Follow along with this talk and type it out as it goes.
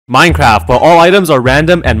Minecraft, where all items are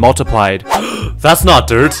random and multiplied. That's not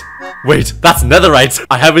dirt. Wait, that's netherite.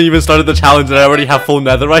 I haven't even started the challenge and I already have full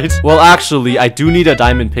netherite. Well, actually, I do need a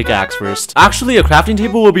diamond pickaxe first. Actually, a crafting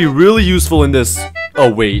table will be really useful in this. Oh,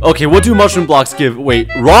 wait. Okay, what do mushroom blocks give? Wait,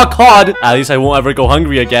 raw cod? At least I won't ever go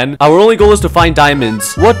hungry again. Our only goal is to find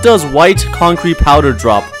diamonds. What does white concrete powder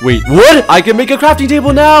drop? Wait, what? I can make a crafting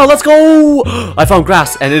table now. Let's go. I found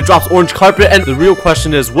grass and it drops orange carpet. And the real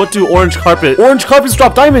question is, what do orange carpets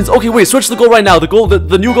drop diamonds? Okay, wait, switch the goal right now.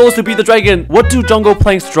 The new goal is to beat the dragon. What do jungle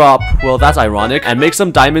planks drop? Well, that's ironic. And make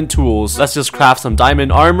some diamond tools. Let's just craft some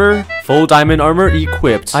diamond armor. Full diamond armor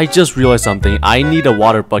equipped. I just realized something. I need a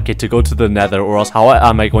water bucket to go to the nether, or else how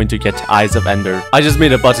am I going to get eyes of ender? I just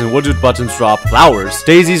made a button. What do buttons drop? Flowers.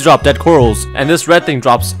 Daisies drop dead corals. And this red thing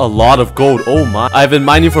drops a lot of gold. Oh my. I've been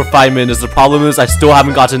mining for 5 minutes. The problem is I still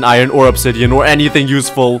haven't gotten iron or obsidian or anything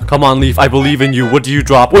useful. Come on, Leaf. I believe in you. What do you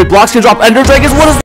drop? Wait, blocks can drop ender dragons? What is